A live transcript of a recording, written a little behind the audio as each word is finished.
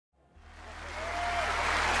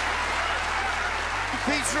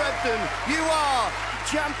Peter Ebdon, you are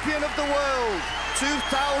champion of the world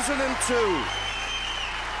 2002.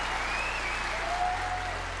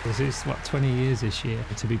 This is, what, 20 years this year.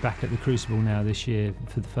 To be back at the Crucible now this year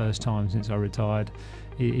for the first time since I retired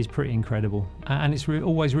is pretty incredible. And it's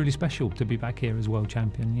always really special to be back here as world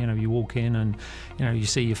champion. You know, you walk in and, you know, you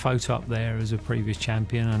see your photo up there as a previous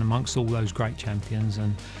champion and amongst all those great champions.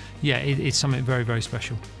 And yeah, it's something very, very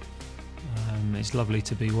special. It's lovely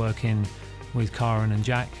to be working with Karen and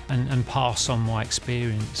Jack and pass on my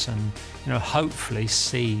experience and, you know, hopefully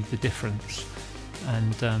see the difference.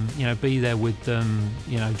 And you know, be there with them,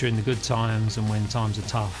 you know, during the good times and when times are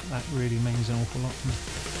tough. That really means an awful lot to me.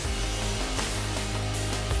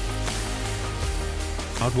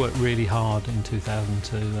 I'd worked really hard in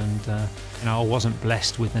 2002, and you know, I wasn't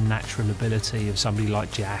blessed with the natural ability of somebody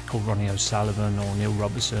like Jack or Ronnie O'Sullivan or Neil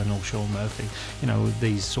Robertson or Sean Murphy, you know,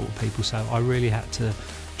 these sort of people. So I really had to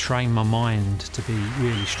train my mind to be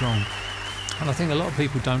really strong. And I think a lot of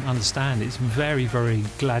people don't understand. It's very, very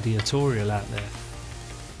gladiatorial out there.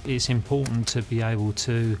 It's important to be able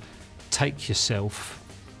to take yourself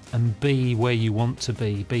and be where you want to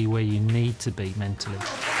be where you need to be mentally.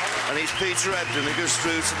 And it's Peter Ebdon who goes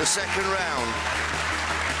through to the second round.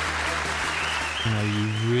 You know,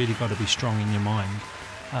 you really got to be strong in your mind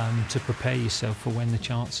to prepare yourself for when the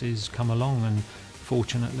chances come along. And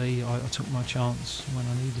fortunately, I took my chance when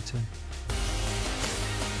I needed to.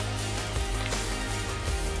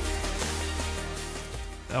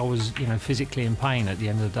 I was, you know, physically in pain at the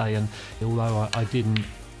end of the day, and although I didn't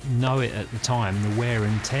know it at the time, the wear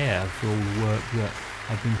and tear for all the work that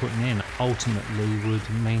I've been putting in ultimately would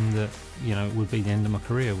mean that, you know, it would be the end of my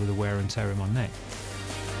career with the wear and tear in my neck.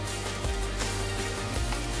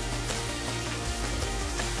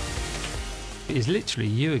 It's literally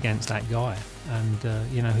you against that guy, and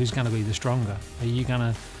you know, who's going to be the stronger? Are you going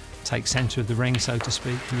to take centre of the ring, so to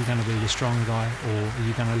speak? Are you going to be the strong guy, or are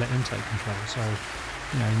you going to let him take control? So,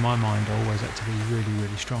 you know, in my mind, I always had to be really,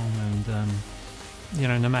 really strong, and you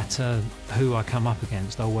know, no matter who I come up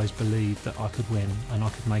against, I always believed that I could win and I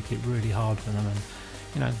could make it really hard for them. And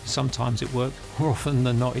you know, sometimes it worked, more often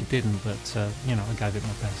than not it didn't, but you know, I gave it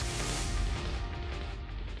my best.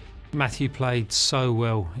 Matthew played so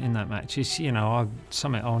well in that match. It's, you know,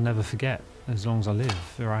 something I'll never forget as long as I live,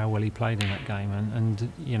 for how well he played in that game.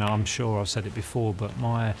 And you know, I'm sure I've said it before, but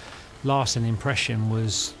my lasting impression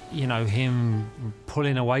was, you know, him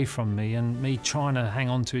pulling away from me and me trying to hang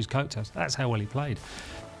on to his coattails. That's how well he played.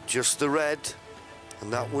 Just the red,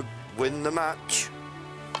 and that would win the match.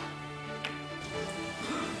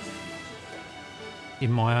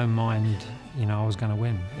 In my own mind, you know, I was going to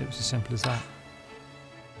win. It was as simple as that.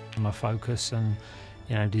 My focus and,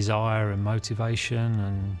 you know, desire and motivation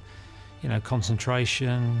and, you know,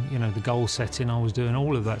 concentration, you know, the goal setting I was doing,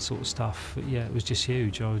 all of that sort of stuff. But yeah, it was just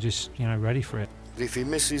huge. I was just, you know, ready for it. But if he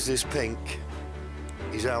misses this pink,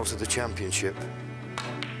 he's out of the championship. Terrific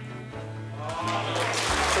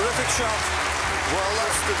shot. Well,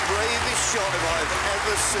 that's the bravest shot I've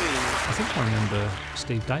ever seen. I think I remember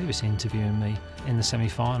Steve Davis interviewing me in the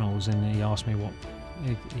semi-finals, and he asked me what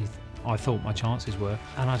I thought my chances were.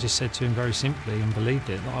 And I just said to him very simply, and believed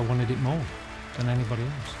it, that I wanted it more than anybody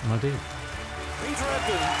else, and I did. Peter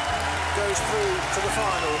Ebdon goes through to the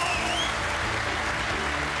final.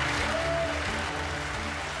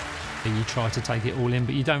 You try to take it all in,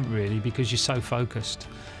 but you don't really, because you're so focused.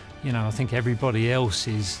 You know, I think everybody else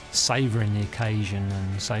is savouring the occasion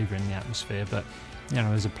and savouring the atmosphere, but, you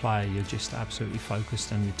know, as a player, you're just absolutely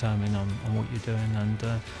focused and determined on what you're doing. And,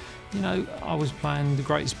 you know, I was playing the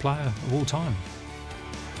greatest player of all time.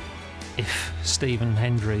 If Stephen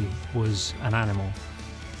Hendry was an animal,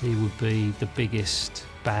 he would be the biggest,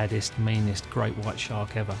 baddest, meanest great white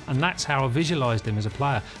shark ever. And that's how I visualised him as a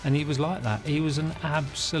player. And he was like that. He was an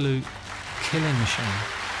absolute killing machine.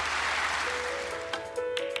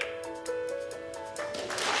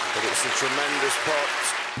 But it's a tremendous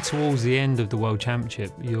pot. Towards the end of the World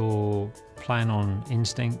Championship, you're playing on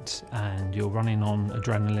instinct and you're running on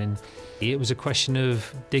adrenaline. It was a question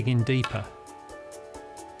of digging deeper.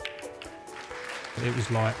 It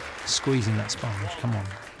was like squeezing that sponge, come on,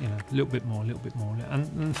 you know, a little bit more, a little bit more.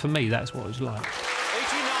 And for me, that's what it was like. 89.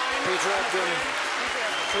 Peter Ebdon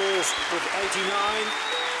clears with 89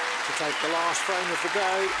 to take the last frame of the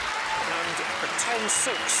day, and a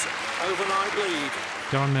 10-6 overnight lead.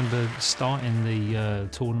 I remember starting the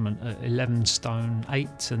tournament at 11 stone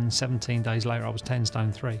 8, and 17 days later I was 10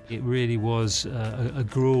 stone 3. It really was a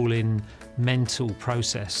grueling mental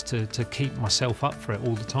process to keep myself up for it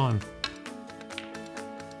all the time.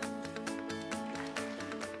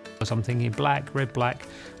 So I'm thinking black, red, black,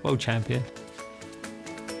 world champion.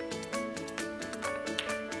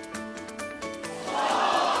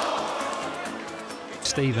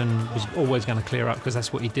 Stephen was always going to clear up because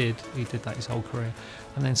that's what he did. He did that his whole career.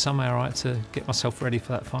 And then somehow I had to get myself ready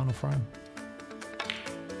for that final frame.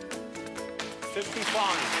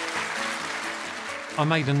 55. I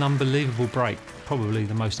made an unbelievable break, probably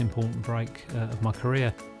the most important break of my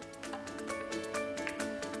career.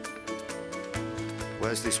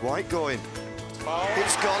 Where's this white going?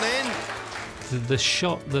 It's gone in. The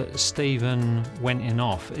shot that Stephen went in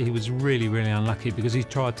off, he was really, really unlucky because he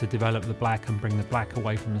tried to develop the black and bring the black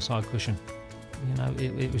away from the side cushion. You know,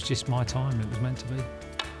 it was just my time. It was meant to be. It's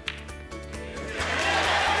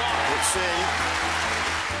in.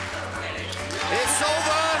 It's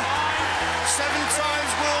over. 7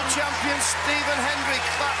 times world champion Stephen Hendrick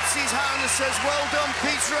claps his hand and says, "Well done,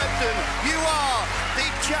 Peter Ebdon. You are the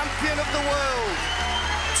champion of the world.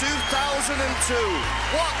 2002.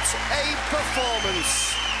 What a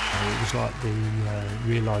performance!" It was like the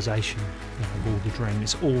realisation of all the dream.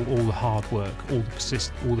 It's all the hard work, all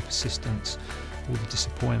the persistence, all the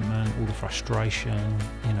disappointment, all the frustration.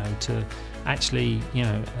 You know, to actually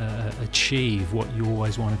achieve what you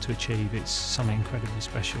always wanted to achieve. It's something incredibly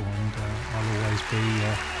special, and I'll always be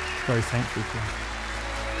very thankful for it.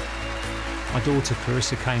 My daughter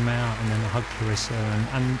Clarissa came out, and then I hugged Clarissa,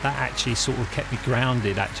 and that actually sort of kept me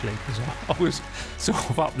grounded, actually, because I was sort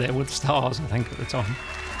of up there with the stars, I think, at the time.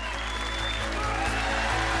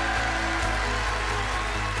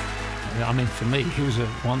 I mean, for me, it was a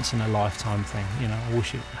once-in-a-lifetime thing. You know, I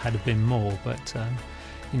wish it had been more, but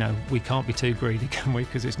you know, we can't be too greedy, can we?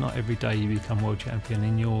 Because it's not every day you become world champion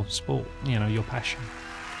in your sport, you know, your passion.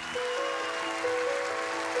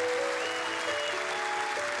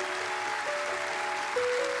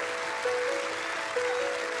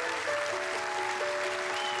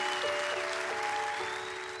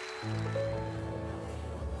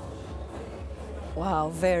 Wow,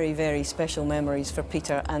 very, very special memories for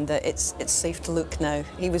Peter, and it's safe to look now.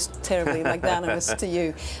 He was terribly magnanimous to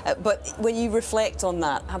you. But when you reflect on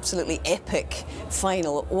that absolutely epic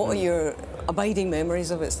final, what are your abiding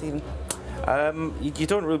memories of it, Stephen? You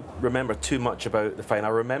don't really remember too much about the final. I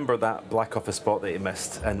remember that black off the spot that he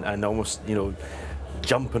missed, and almost, you know,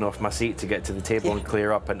 jumping off my seat to get to the table and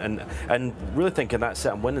clear up, and really thinking, that's it,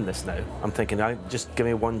 I'm winning this now. I'm thinking, just give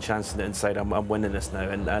me one chance on the inside, I'm winning this now,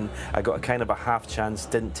 and I got a kind of a half chance,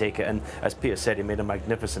 didn't take it, and as Peter said, he made a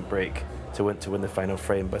magnificent break to win the final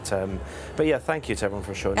frame. But yeah, thank you to everyone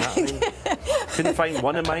for showing that. I mean, couldn't find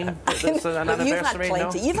one of mine. It's an anniversary.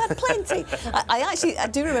 You've had plenty. I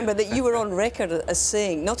do remember that you were on record as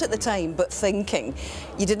saying, not at the time, but thinking,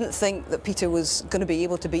 you didn't think that Peter was going to be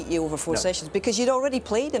able to beat you over 4 sessions because you'd already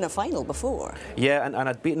played in a final before. Yeah, and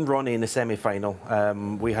I'd beaten Ronnie in the semi-final.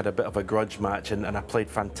 We had a bit of a grudge match, and I played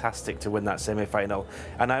fantastic to win that semi-final.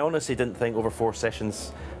 And I honestly didn't think over 4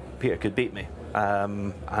 sessions Peter could beat me,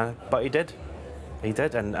 but he did. He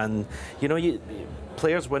did, and you know,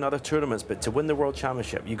 players win other tournaments, but to win the World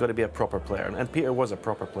Championship, you've got to be a proper player, and Peter was a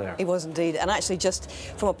proper player. He was indeed, and actually, just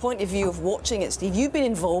from a point of view of watching it, Steve, you've been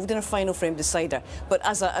involved in a final frame decider, but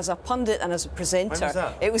as a pundit and as a presenter, when was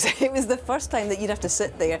that? it was the first time that you'd have to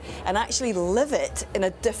sit there and actually live it in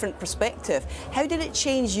a different perspective. How did it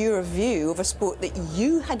change your view of a sport that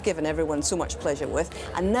you had given everyone so much pleasure with,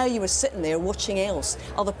 and now you were sitting there watching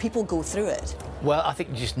other people go through it? Well, I think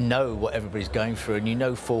you just know what everybody's going through, and you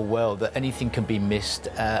know full well that anything can be missed.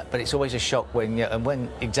 But it's always a shock when, and when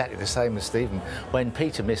exactly the same as Stephen, when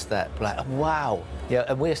Peter missed that, like, wow,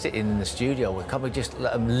 and we're sitting in the studio, we're just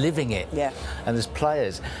living it. Yeah. And there's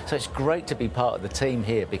players, so it's great to be part of the team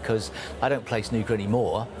here, because I don't play snooker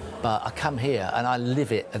anymore, but I come here and I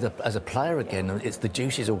live it as a player again, and the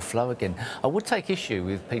juices all flow again. I would take issue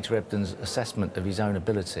with Peter Ebdon's assessment of his own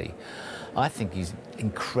ability. I think he's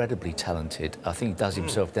incredibly talented. I think he does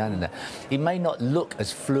himself down in there. He may not look as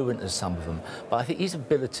fluent as some of them, but I think his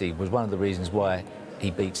ability was one of the reasons why he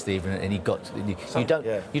beat Stephen, and he got.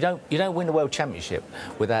 You don't win the World Championship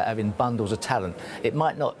without having bundles of talent. It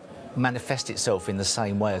might not manifest itself in the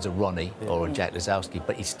same way as a Ronnie or a Jack Lazowski,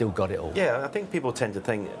 but he's still got it all. Yeah, I think people tend to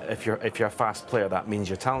think if you're a fast player, that means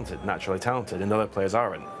you're talented, naturally talented, and other players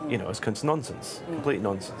aren't. You know, it's nonsense, complete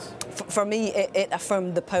nonsense. For me, it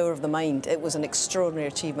affirmed the power of the mind. It was an extraordinary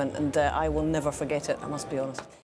achievement, and I will never forget it, I must be honest.